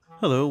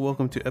Hello,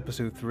 welcome to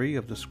episode 3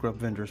 of the Scrub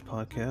Vendors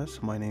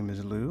podcast. My name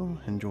is Lou,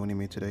 and joining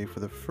me today for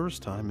the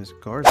first time is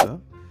Garza.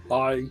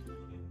 Hi.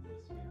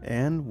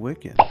 And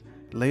Wiccan.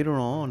 Later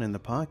on in the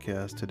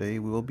podcast today,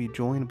 we will be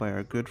joined by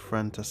our good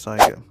friend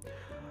Tasaiga.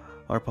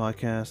 Our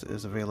podcast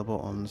is available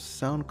on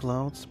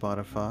SoundCloud,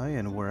 Spotify,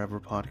 and wherever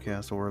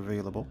podcasts are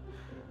available.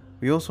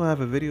 We also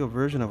have a video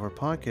version of our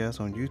podcast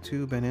on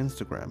YouTube and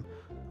Instagram.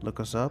 Look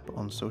us up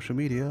on social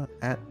media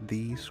at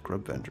The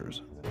Scrub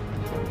Vendors.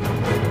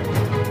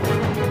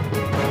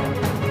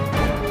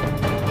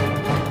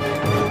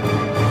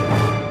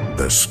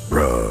 The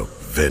Scrub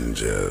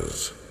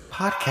Vendors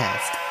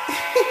podcast.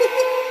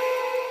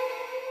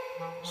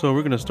 So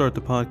we're going to start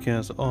the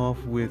podcast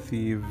off with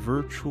the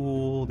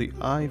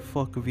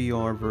iFuck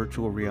VR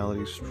virtual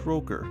reality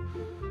stroker.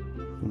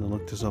 I'm going to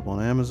look this up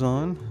on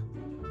Amazon.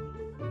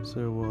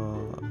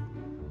 So,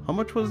 how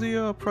much was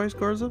the price,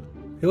 Garza?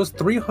 It was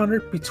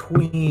 $300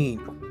 between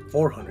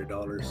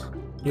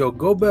 $400. Yo,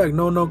 go back.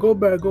 No, go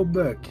back. What do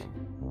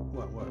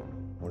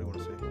you want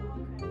to say?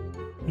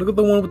 Look at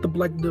the one with the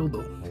black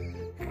dildo.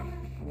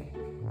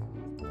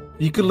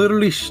 You could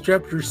literally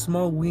strap your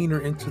small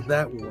wiener into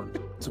that one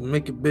to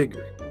make it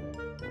bigger.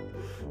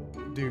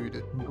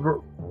 Dude,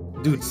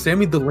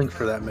 send me the link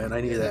for that, man. I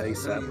need that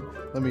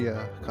ASAP. Let me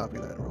copy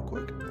that real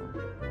quick.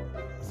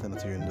 Send it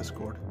to you in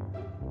Discord.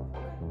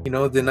 You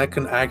know, then I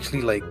can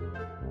actually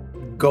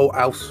go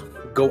out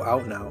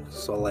now.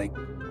 So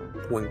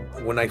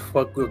when I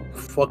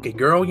fuck a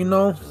girl, you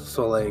know.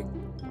 So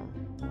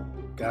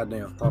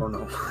goddamn, I don't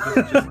know.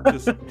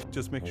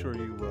 just make sure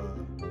you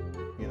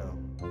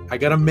I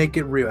gotta make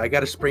it real. I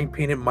gotta spray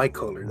paint it my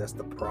color. That's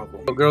the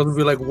problem. So girls will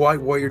be like, why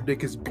your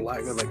dick is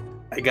black? I'm like,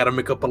 I gotta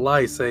make up a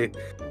lie, say,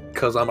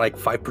 cause I'm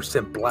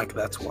 5% black.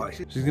 That's why.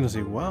 She's gonna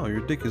say, wow,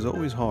 your dick is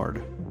always hard.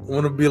 I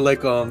wanna be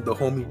like the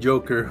homie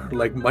Joker.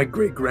 Like my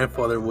great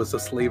grandfather was a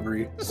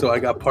slavery, so I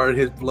got part of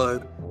his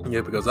blood. Yeah,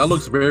 because that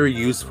looks very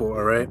useful.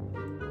 All right,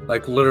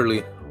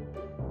 literally,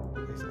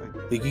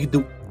 you can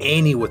do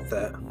any with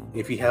that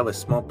if you have a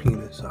small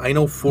penis. I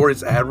know 4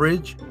 is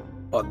average,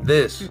 but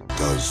this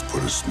does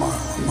put a smile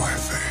on my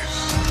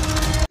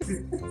face.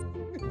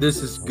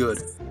 This is good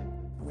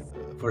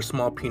for a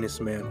small penis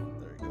man.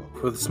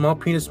 For the small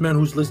penis man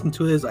who's listening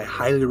to this, I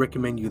highly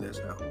recommend you this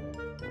now.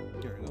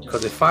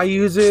 Because if I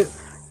use it,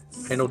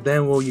 I know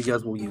damn well you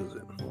guys will use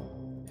it.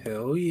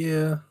 Hell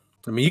yeah.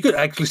 I mean, you could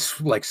actually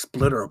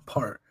split her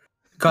apart.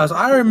 Because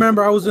I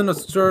remember I was in a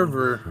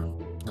server.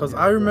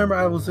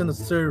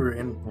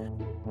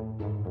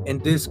 In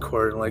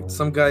Discord.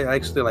 Some guy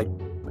actually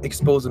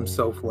exposed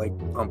himself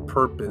on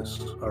purpose.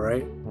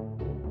 Alright?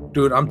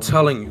 Dude, I'm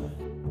telling you.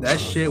 That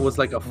shit was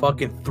like a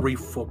fucking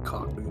 3-foot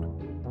cock, dude.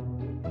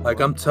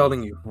 I'm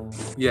telling you.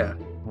 Yeah.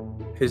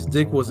 His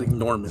dick was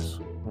enormous.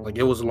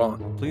 It was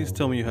long. Please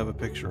tell me you have a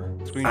picture.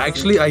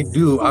 Actually, I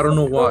do. I don't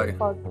know why.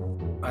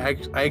 I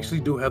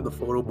actually do have the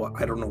photo, but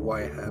I don't know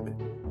why I have it.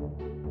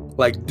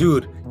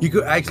 Dude, you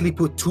could actually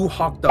put 2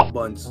 hawked up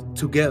buns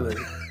together.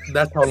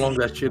 That's how long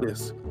that shit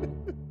is.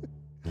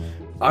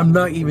 I'm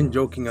not even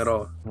joking at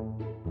all.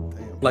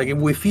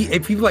 If he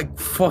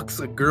fucks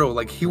a girl,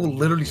 he will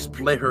literally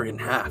split her in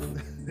half.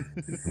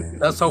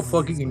 That's how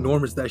fucking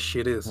enormous that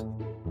shit is.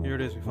 Here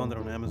it is. We found it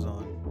on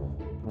Amazon.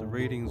 The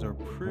ratings are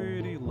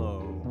pretty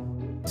low.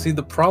 See,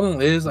 the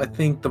problem is, I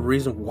think the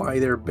reason why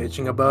they're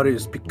bitching about it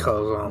is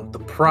because the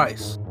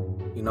price.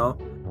 You know,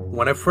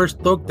 when I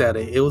first looked at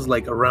it, it was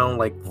around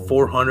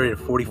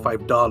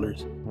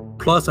 $445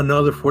 plus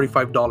another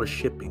 $45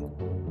 shipping.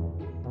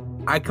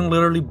 I can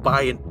literally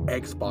buy an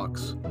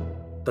Xbox,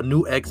 the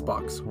new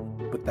Xbox,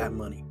 with that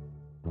money.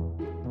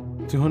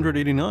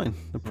 $289.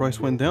 The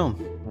price went down.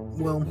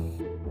 Well,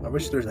 I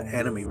wish there's an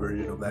anime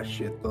version of that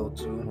shit though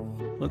too.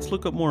 Let's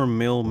look up more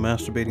male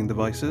masturbating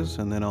devices,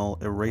 and then I'll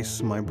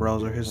erase my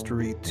browser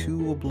history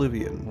to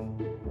oblivion.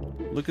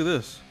 Look at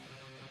this.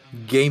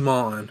 Game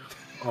on.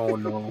 Oh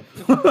no.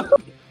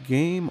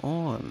 Game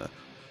on.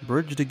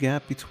 Bridge the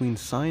gap between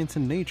science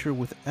and nature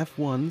with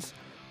F1's,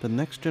 the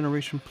next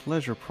generation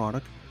pleasure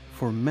product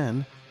for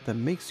men that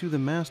makes you the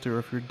master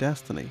of your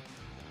destiny.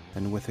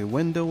 And with a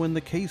window in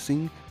the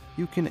casing,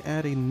 you can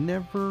add a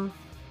never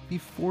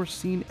before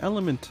seen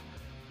element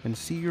and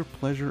see your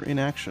pleasure in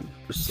action.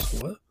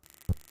 What?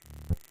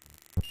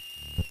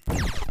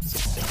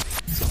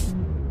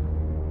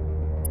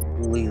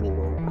 Lilo.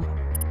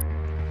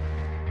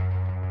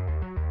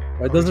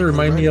 Why does it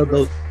remind me of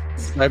those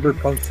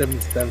Cyberpunk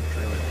 77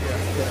 trailers?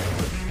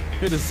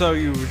 Yeah. It is how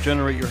you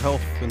regenerate your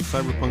health in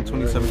Cyberpunk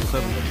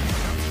 2077.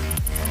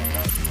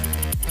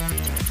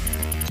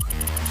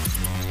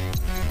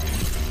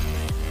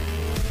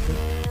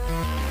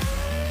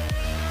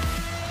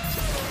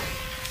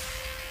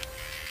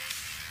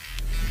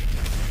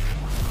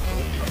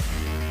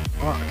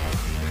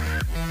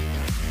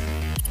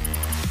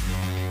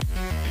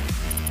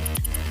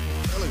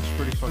 That looks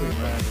pretty fucking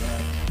rad.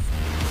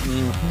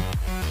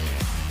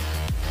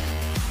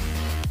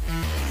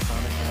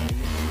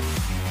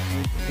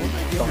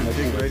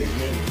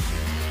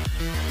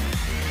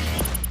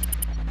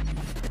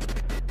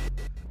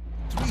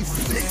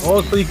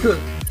 Oh, so you could.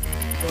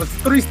 It's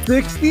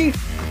 360.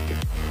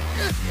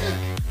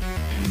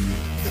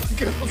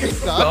 Okay,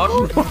 God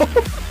God.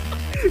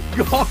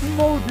 mode. God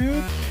mode,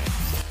 dude.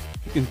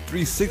 You can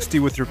 360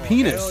 with your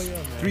penis. hell yeah,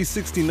 man.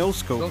 360 no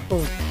scope.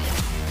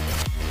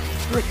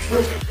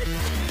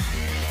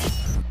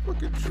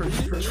 Fucking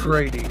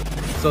Trading.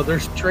 So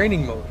there's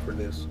training mode for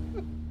this.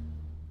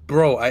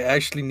 Bro, I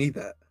actually need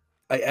that.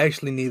 I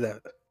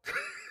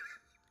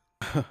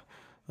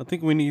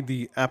think we need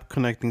the app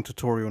connecting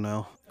tutorial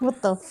now. What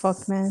the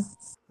fuck, man?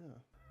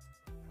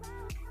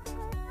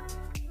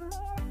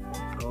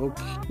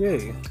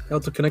 Okay. How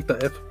to connect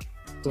the F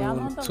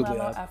Download the to the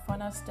Lelo app.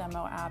 F1S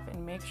demo app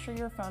and make sure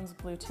your phone's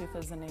Bluetooth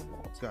is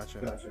enabled. Gotcha.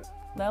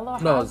 Lelo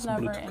No, has it's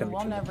never Bluetooth and will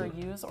connection. never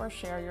use or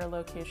share your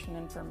location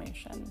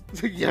information.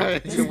 Yeah, I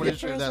This didn't want to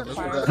feature share is that. Let's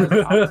required do by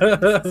that.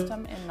 the operating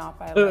system and not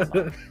by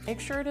Lelo. Make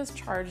sure it is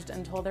charged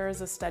until there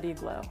is a steady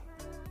glow.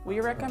 We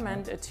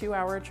recommend a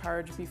 2-hour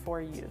charge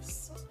before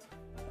use.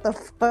 The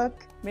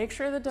fuck? Make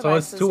sure the So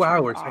device it's is 2 turned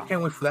hours. I off.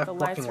 can't wait for that The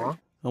lights fucking are long.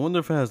 I wonder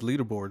if it has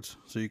leaderboards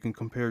so you can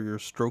compare your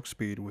stroke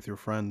speed with your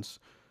friends.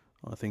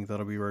 I think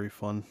that'll be very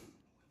fun.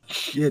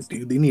 Shit,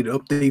 dude, they need to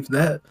update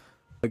that.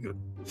 Like,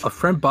 a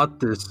friend bought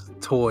this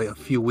toy a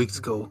few weeks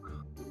ago.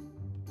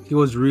 He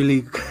was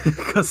really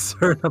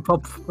concerned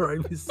about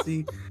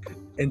privacy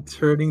and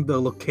turning the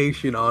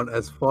location on.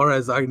 As far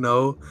as I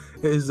know,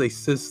 it is a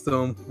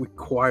system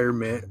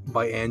requirement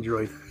by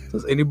Android.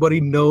 Does anybody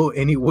know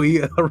any way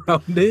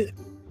around it?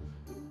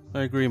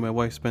 I agree, my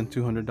wife spent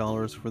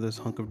 $200 for this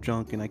hunk of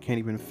junk and I can't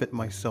even fit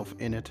myself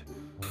in it.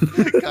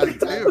 God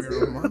damn,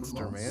 you're a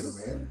monster,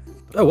 man.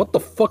 Oh, what the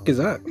fuck is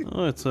that?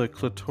 Oh, it's a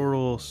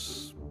clitoral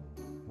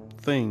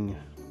thing.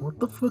 What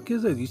the fuck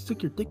is it? You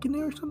stick your dick in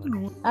there or something? Or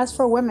what? As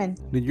for women,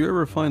 Did you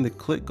ever find the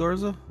clit,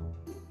 Garza?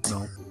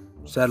 No.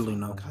 Sadly,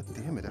 no. God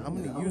damn it. How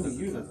many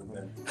users?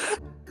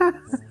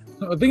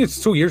 I think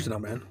it's 2 years now,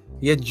 man.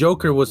 Yeah,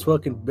 Joker was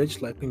fucking bitch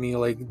slapping me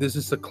like this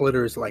is the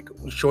clitoris, like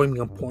showing me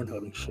on Pornhub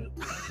and shit.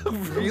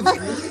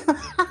 Really?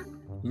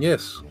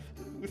 Yes.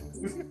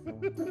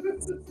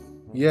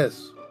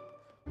 Yes.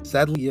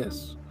 Sadly,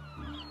 yes.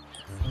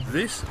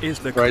 This is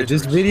the Right,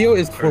 this clitoris. video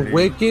is for Only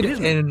Wicked it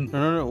isn't. and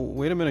No,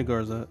 wait a minute,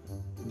 Garza.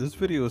 This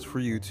video is for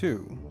you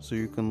too, so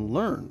you can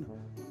learn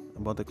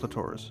about the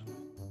clitoris.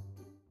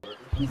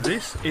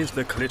 This is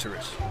the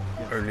clitoris.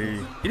 Only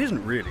it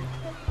isn't really.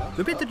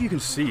 The bit that you can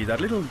see,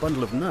 that little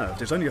bundle of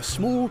nerves, is only a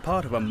small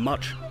part of a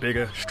much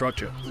bigger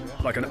structure.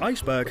 Like an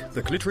iceberg,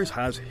 the clitoris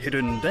has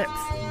hidden depth.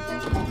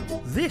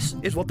 This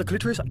is what the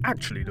clitoris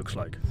actually looks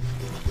like.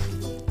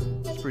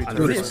 It's pretty And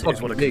Dude, terrifying. this it's is what a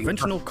fucking big.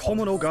 conventional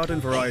common or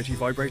garden variety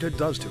vibrator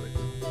does to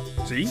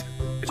it. See?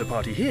 It's a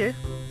party here,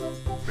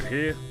 but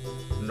here,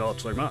 not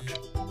so much.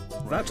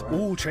 That's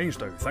all changed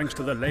though, thanks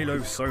to the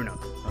Lelo Sonar.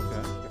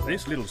 Okay.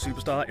 This little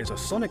superstar is a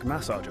sonic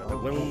massager that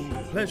will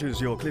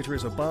pleasures your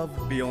clitoris above,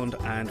 beyond,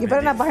 and you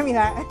better not beneath. buy me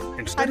that.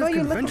 Instead know of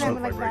you're looking at conventional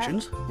me like that.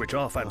 vibrations, which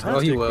are Oh,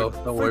 fantastic, he will.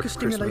 with Don't worry, focus for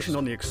stimulation Christmas.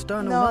 on the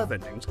external No. nerve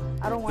endings,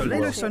 I don't the want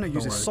Lelo that. Sonar Don't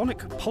uses worry.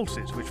 sonic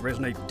pulses which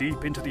resonate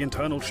deep into the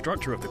internal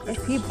structure of the If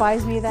clitoris. he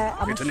buys me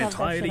that, I'm It's gonna an shove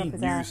that shit entirely up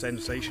his new ass.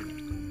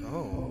 sensation.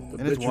 Oh, The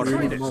and it's bitch water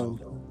really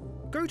controlled.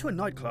 Go to a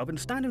nightclub and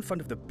stand in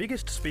front of the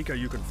biggest speaker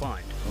you can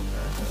find.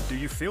 Do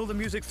you feel the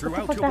music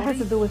throughout fuck your that has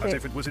body to do with as it?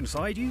 if it was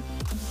inside you?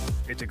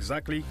 It's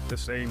exactly the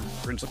same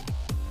principle.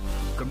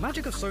 The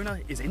magic of Sonar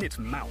is in its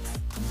mouth.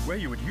 Where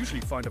you would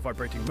usually find a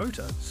vibrating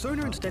motor,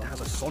 Sonar instead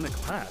has a sonic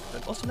pad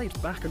that oscillates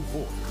back and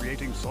forth,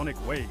 creating sonic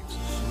waves.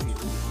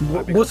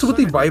 What's with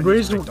the Sonar can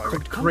vibrators make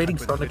direct creating contact with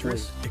the sonic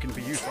clitoris, waves? It can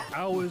be used for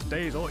hours,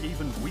 days, or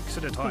even weeks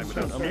at a time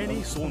without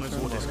any soreness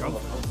or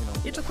discomfort.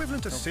 It's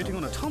equivalent to sitting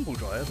on a tumble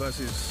dryer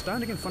versus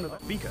standing in front of a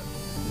speaker.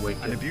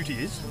 And the beauty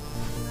is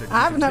that you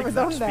I've can never take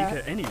that done that.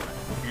 speaker anywhere,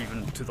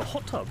 even to the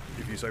hot tub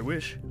if you so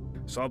wish.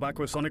 So back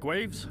with sonic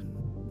waves.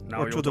 Now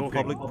Or you're to the talking.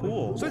 public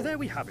pool. So there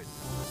we have it.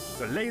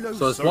 The Lelo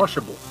So it's Sonar.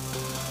 washable.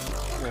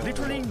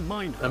 Literally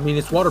mind. I mean,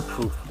 it's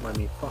waterproof. I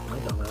mean, fuck my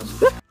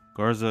dumbass.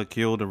 Garza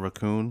killed a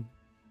raccoon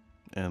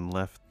and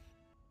left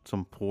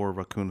some poor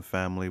raccoon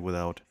family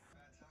without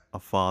a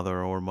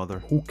father or mother.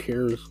 Who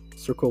cares?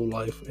 Circle of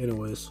life,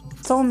 anyways.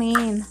 So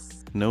mean.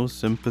 No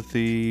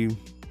sympathy,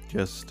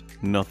 just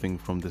nothing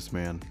from this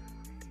man.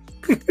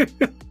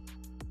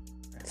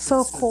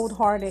 So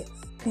cold-hearted.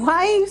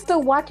 Why are you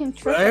still watching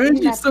Trisha? Why aren't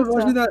eat you that still pizza?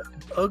 watching that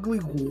ugly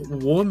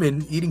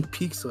woman eating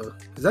pizza?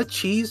 Is that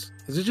cheese?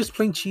 Is it just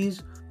plain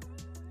cheese?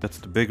 That's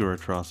the bigger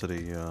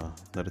atrocity,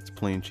 that it's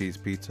plain cheese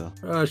pizza.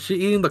 She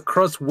eating the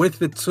crust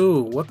with it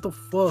too. What the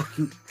fuck?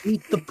 You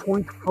eat the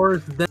point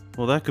first, then.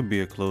 Well, that could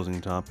be a closing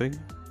topic.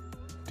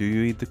 Do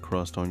you eat the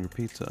crust on your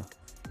pizza?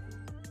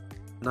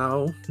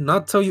 No,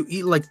 not till you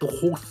eat like the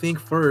whole thing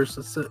first.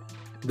 That's it.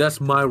 That's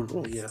my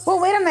rule. Yes. Well,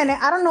 wait a minute.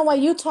 I don't know why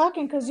you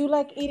talking because you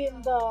like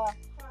eating the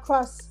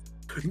crust.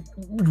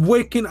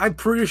 Wicken, I'm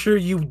pretty sure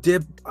you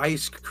dip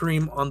ice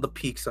cream on the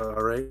pizza.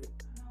 All right.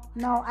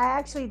 No, I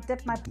actually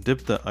dipped my.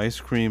 Dip the ice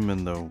cream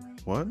in the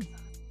what?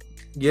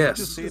 Yes.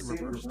 Just say it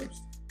reversed.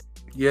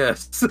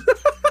 Yes.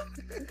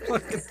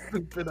 Fucking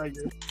stupid, I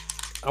guess.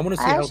 I want to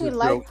see I how actually this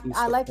girl like. eats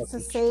I the like to fucking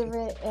save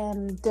it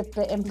and dip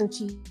it in blue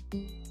cheese.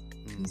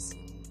 cookies.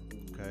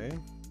 Okay.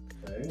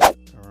 All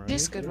right.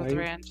 Tastes good with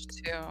ranch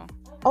too.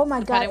 Oh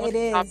my god, Depending it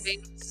is. on the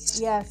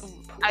toppings. Yes.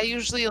 I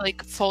usually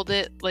like fold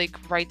it like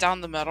right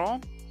down the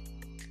middle.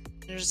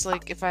 There's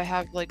like if I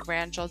have like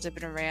ranch, I'll dip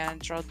it in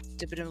ranch, or I'll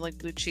dip it in like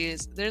blue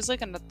cheese. There's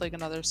like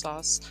another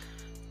sauce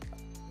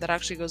that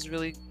actually goes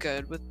really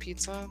good with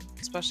pizza,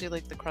 especially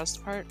like the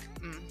crust part.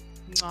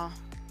 Mwah.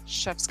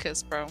 Chef's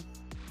kiss, bro.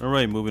 All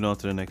right, moving on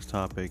to the next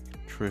topic.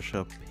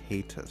 Trisha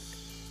Paytas.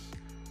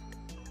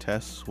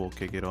 Tess will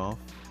kick it off.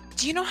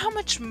 Do you know how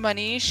much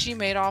money she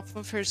made off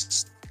of her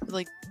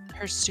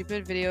her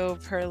stupid video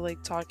of her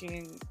like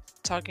talking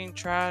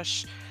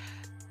trash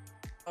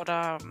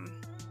about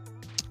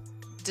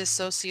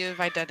dissociative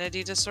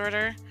identity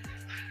disorder?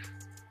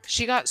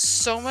 She got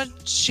so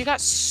much,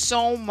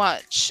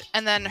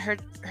 and then her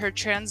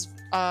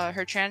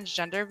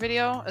transgender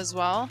video as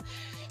well.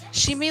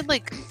 She made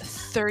like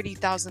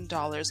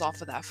 $30,000 off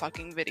of that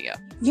fucking video.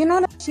 You know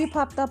that she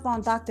popped up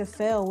on Dr.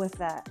 Phil with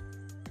that.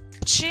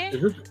 She?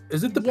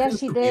 Is it the Yeah,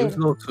 she did.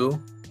 though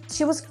too?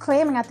 She was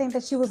claiming, I think,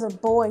 that she was a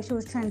boy. She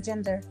was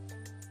transgender.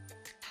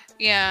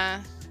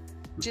 Yeah.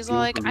 She's all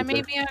like, I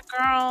may be a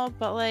girl,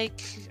 but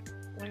like,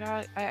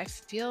 I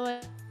feel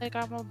like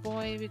I'm a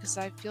boy because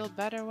I feel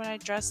better when I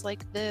dress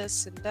like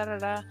this and da da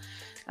da.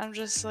 I'm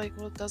just like,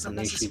 well, it doesn't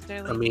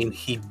necessarily.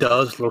 He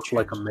does look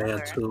like a man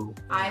too.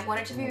 I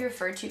wanted to be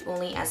referred to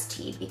only as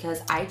T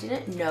because I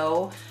didn't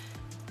know.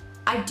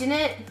 I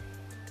didn't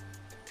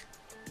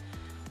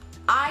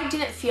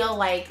feel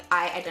like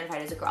I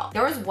identified as a girl.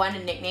 There was one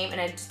nickname, and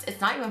it's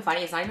not even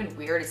funny. It's not even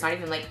weird. It's not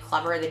even like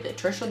clever. They did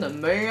Trisha the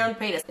man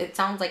Paytas. It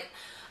sounds like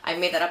I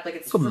made that up. Like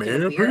it's really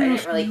weird. I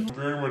didn't really.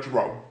 Very much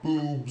about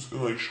boobs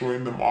and like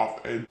showing them off.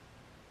 And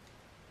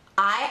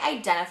I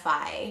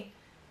identify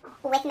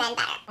with men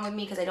better with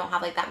me because I don't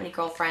have like that many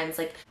girlfriends.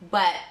 Like,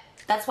 but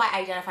that's why I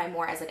identify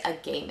more as like a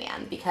gay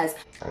man because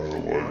I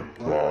like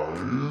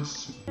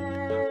guys.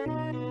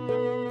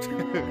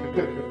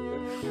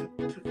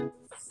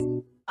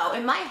 Oh,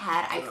 in my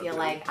head, I feel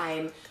like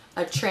I'm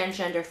a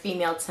transgender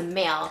female to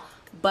male,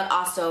 but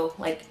also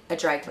like a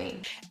drag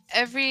queen.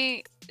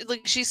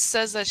 Like she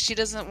says that she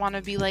doesn't want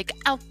to be like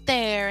out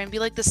there and be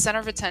like the center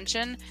of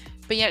attention,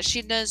 but yet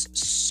she does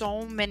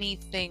so many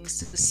things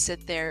to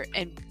sit there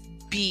and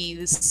be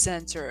the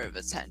center of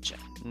attention.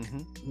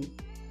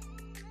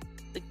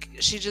 Like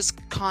she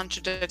just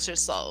contradicts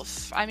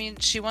herself. I mean,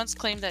 she once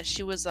claimed that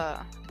she was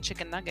a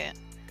chicken nugget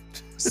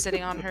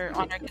sitting on her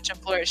kitchen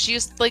floor. She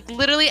used like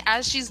literally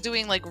as she's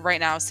doing like right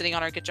now, sitting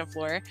on her kitchen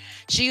floor.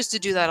 She used to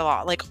do that a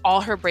lot. Like all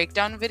her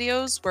breakdown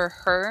videos were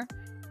her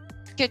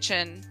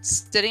kitchen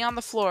sitting on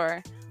the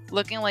floor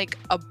looking like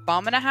a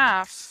bum and a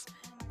half.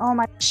 Oh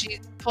my. She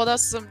pulled out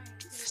some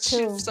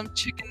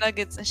chicken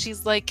nuggets and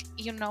she's like,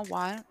 you know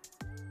what?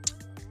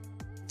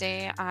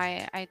 Today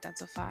I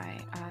identify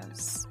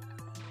as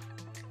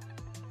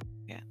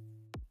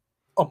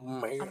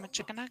I'm a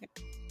chicken nugget.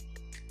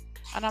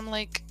 And I'm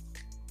like,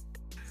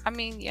 I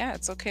mean, yeah,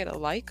 it's okay to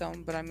like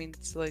them, but I mean,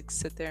 to like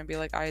sit there and be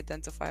like, I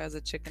identify as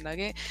a chicken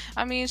nugget.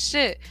 I mean,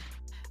 shit.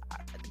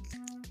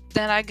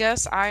 Then I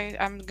guess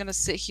I'm gonna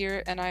sit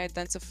here and I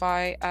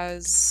identify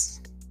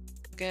as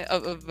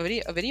a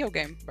video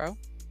game, bro.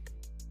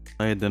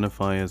 I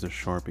identify as a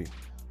Sharpie.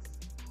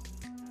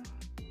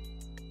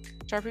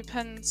 Sharpie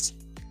pens.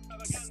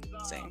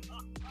 Same.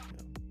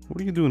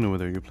 What are you doing over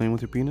there? You're playing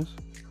with your penis?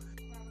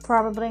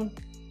 Probably.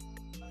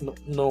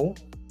 No.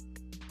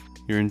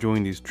 You're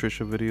enjoying these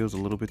Trisha videos a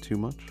little bit too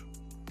much?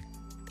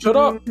 Shut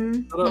up!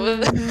 Shut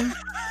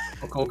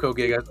up.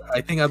 Okay, guys.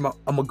 I think I'm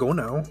gonna go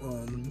now.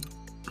 I'm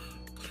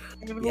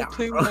gonna go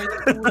play with my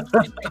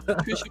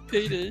Trisha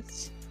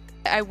Paytas.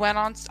 I went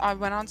on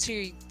to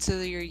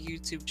your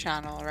YouTube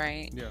channel,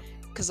 right? Yeah.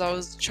 Because I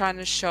was trying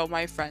to show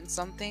my friends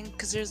something.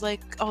 Because there's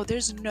like, oh,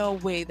 there's no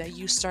way that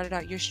you started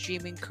out your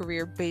streaming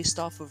career based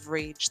off of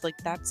rage. Like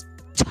that's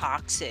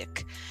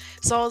toxic.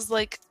 So I was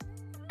like,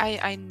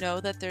 I know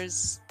that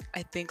there's,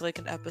 I think like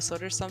an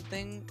episode or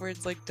something where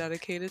it's like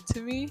dedicated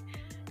to me.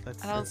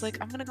 And I was like,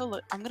 I'm gonna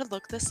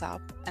look this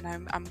up and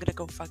I'm gonna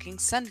go fucking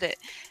send it.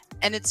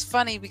 And it's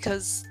funny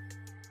because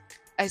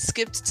I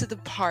skipped to the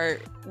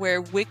part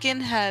where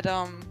Wiccan had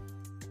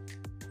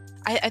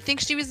I think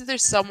she was either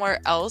somewhere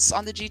else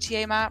on the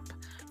GTA map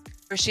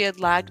where she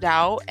had lagged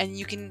out and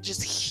you can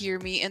just hear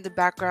me in the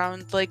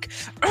background like,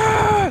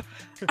 I'm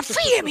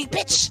free me,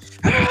 bitch!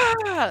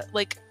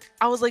 Like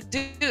I was like,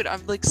 dude,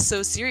 I'm like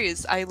so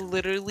serious. I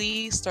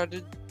literally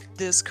started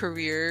this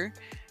career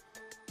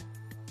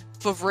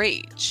of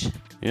rage.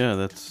 Yeah,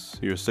 that's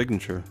your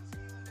signature.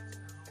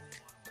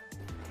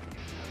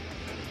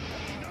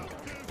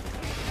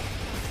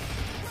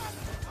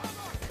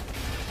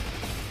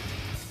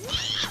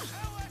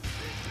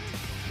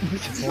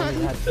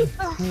 Only had two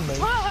teammates.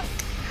 Oh,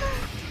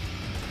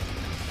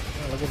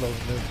 look at those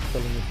niggas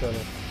killing each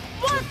other.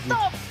 What the?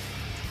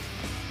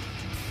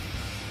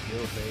 Yo,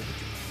 baby.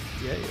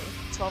 Yeah, yeah.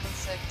 12 and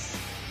 6.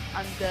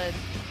 I'm dead.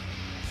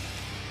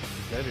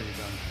 You're dead or you're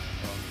done?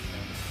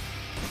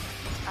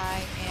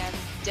 I am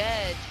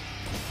dead.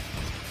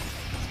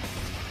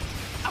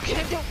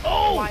 Okay, but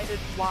why?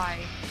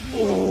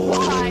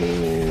 Why?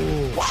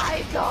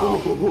 Why though?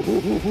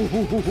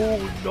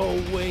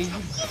 No way.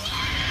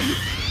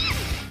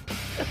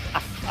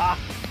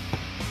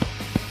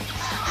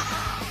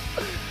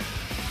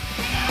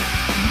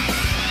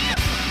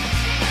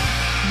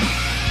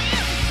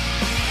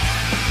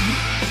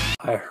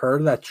 I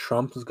heard that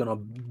Trump is gonna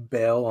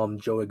bail on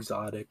Joe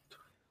Exotic.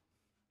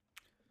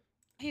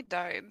 He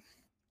died.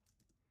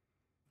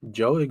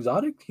 Joe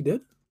Exotic? He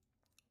did?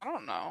 I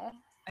don't know.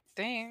 I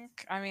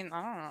think. I mean,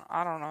 I don't know.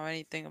 I don't know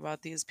anything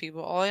about these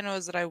people. All I know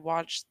is that I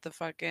watched the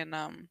fucking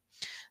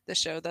the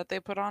show that they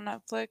put on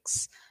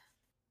Netflix.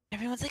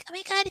 Everyone's like, "Oh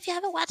my god, if you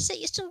haven't watched it,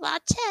 you should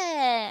watch it."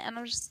 And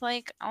I'm just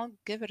like, "I'll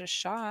give it a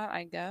shot,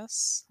 I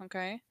guess."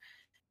 Okay.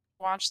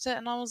 Watched it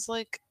and I was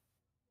like,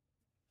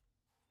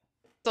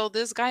 "So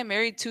this guy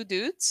married two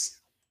dudes?"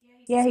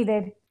 Yeah, he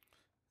did.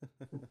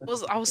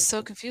 I was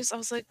so confused. I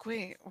was like,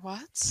 "Wait,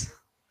 what?"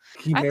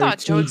 He I married thought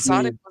Joe two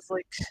Exotic dudes. was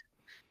like I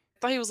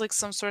thought he was like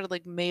some sort of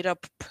like made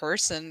up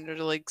person or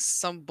like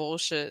some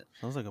bullshit.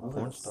 Sounds like a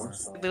porn star.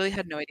 I literally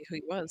had no idea who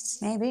he was.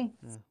 Maybe.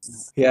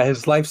 Yeah,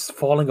 his life's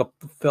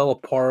fell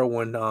apart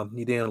when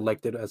he didn't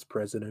elected as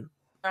president.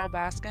 Carol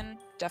Baskin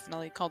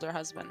definitely called her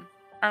husband.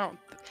 I don't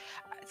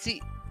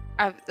see,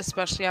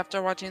 especially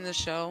after watching the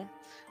show,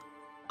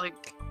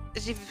 like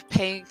if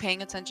you're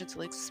paying attention to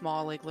like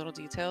small like little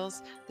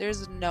details,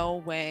 there's no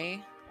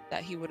way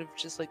that he would have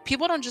just like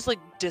people don't just like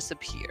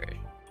disappear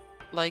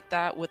like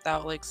that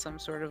without like some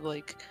sort of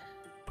like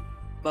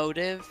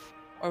motive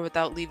or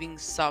without leaving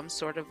some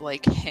sort of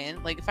like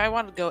hint. Like if I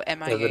wanted to go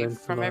MIA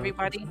Evidence from about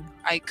everybody,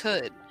 I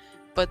could,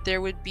 but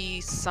there would be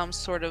some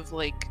sort of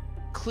like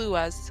clue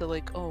as to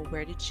like, oh,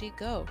 where did she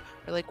go,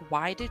 or like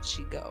why did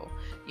she go,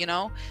 you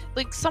know,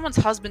 like someone's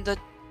husband that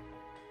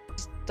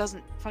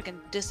doesn't fucking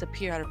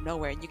disappear out of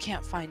nowhere and you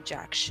can't find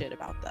jack shit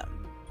about them.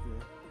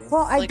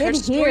 Well, I Like, her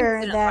did story hear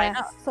didn't line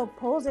that up.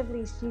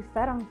 supposedly she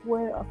fed him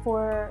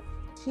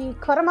she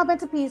cut him up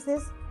into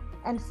pieces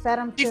and fed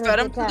him She to fed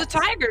the him to the cats.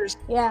 tigers.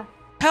 Yeah.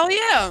 Hell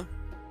yeah.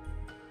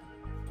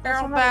 That's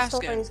Carol one of the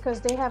Baskin. stories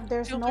because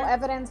there's Killed no her.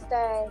 evidence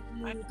that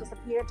he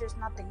disappeared. There's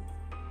nothing.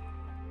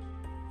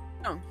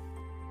 No.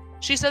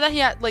 She said that he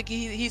had like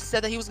he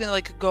said that he was gonna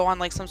like go on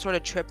like some sort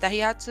of trip that he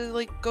had to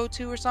like go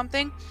to or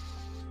something.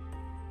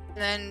 And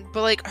then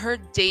but like her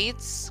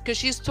dates, because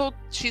she's told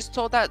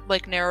that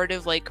like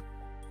narrative like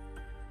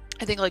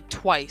I think like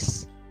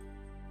twice.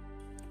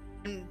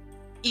 And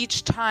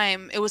each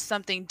time it was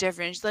something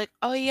different. She's like,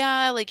 oh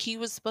yeah, like he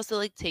was supposed to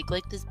like take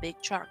like this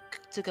big truck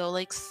to go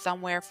like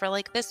somewhere for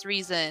like this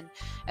reason.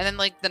 And then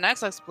like the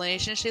next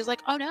explanation, she's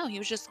like, oh no, he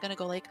was just gonna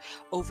go like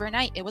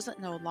overnight. It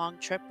wasn't no long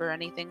trip or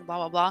anything, blah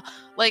blah blah.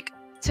 Like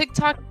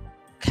TikTok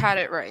had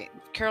it right.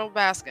 Carol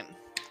Baskin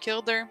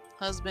killed her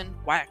husband,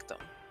 whacked him.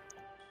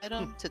 Fed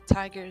him to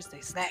tigers, they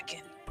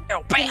snacking.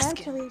 Carol Baskin.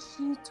 Eventually,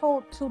 she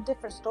told two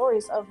different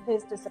stories of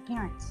his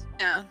disappearance.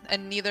 Yeah,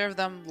 and neither of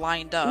them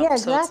lined up. Yeah,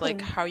 So it's like,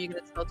 exactly. how are you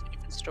gonna tell two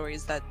different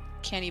stories that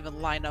can't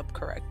even line up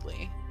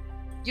correctly?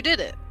 You did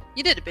it.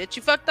 You did it, bitch.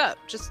 You fucked up.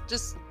 Just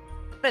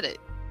admit it.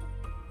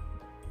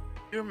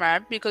 You're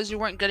mad because you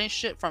weren't getting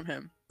shit from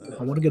him.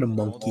 I want to get a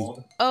monkey.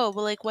 Oh,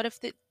 but like, what if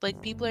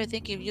like people are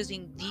thinking of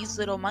using these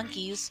little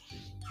monkeys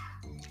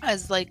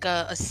as like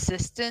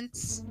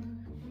assistants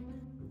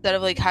instead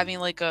of like having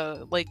like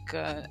an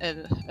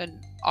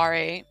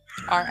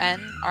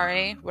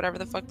RA, whatever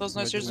the fuck those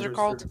nurses are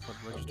called,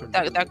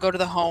 that go to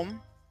the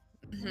home.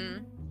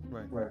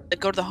 Right. That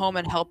go to the home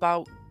and help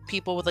out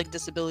people with like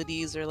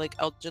disabilities or like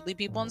elderly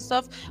people and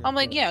stuff. I'm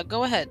like, yeah,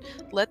 go ahead.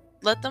 Let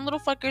them little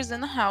fuckers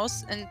in the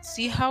house and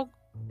see how,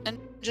 and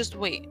just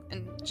wait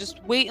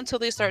until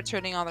they start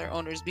turning on their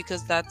owners,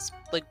 because that's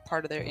like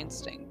part of their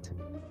instinct.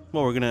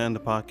 Well, we're gonna end the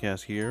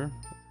podcast here.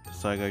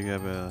 Saiga, you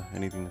have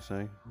anything to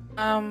say?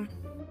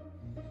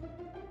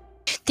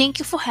 Thank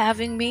you for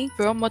having me.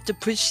 Very much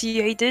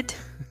appreciated.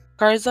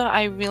 Garza,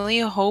 I really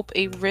hope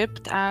a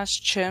ripped ass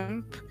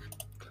chimp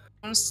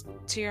comes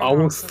to your I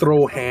will house in the throw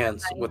middle of the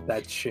hands night. with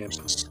that chimp.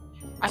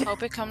 I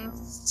hope it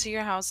comes to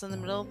your house in the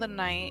middle of the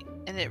night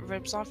and it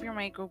rips off your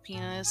micro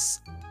penis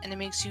and it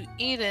makes you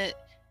eat it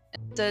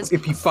and says,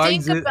 If he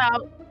finds think it.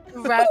 about the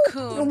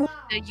raccoon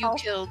that you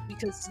killed,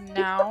 because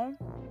now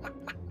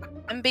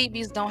them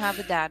babies don't have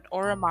a dad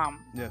or a mom.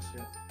 Yes.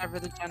 Whatever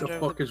the The gender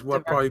of fuckers the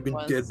would probably been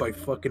was. dead by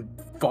fucking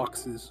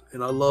foxes,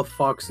 and I love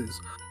foxes.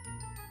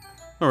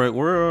 All right,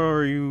 where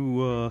are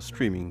you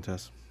streaming,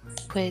 Tess?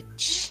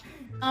 Twitch.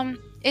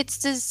 It's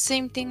the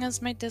same thing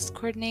as my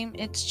Discord name.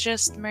 It's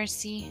just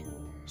Mercy.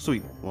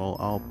 Sweet. Well,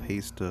 I'll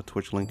paste the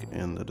Twitch link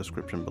in the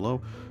description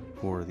below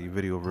for the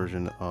video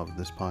version of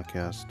this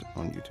podcast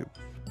on YouTube.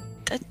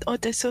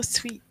 That's so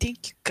sweet.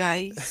 Thank you,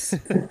 guys.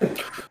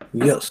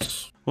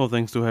 Yes. Well,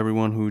 thanks to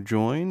everyone who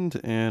joined,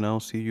 and I'll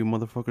see you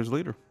motherfuckers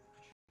later.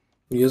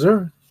 Yes,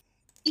 sir.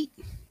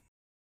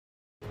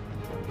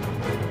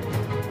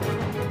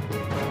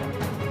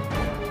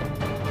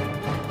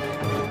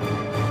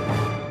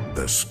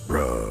 The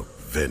Scrub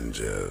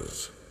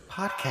Vengers.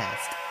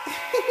 Podcast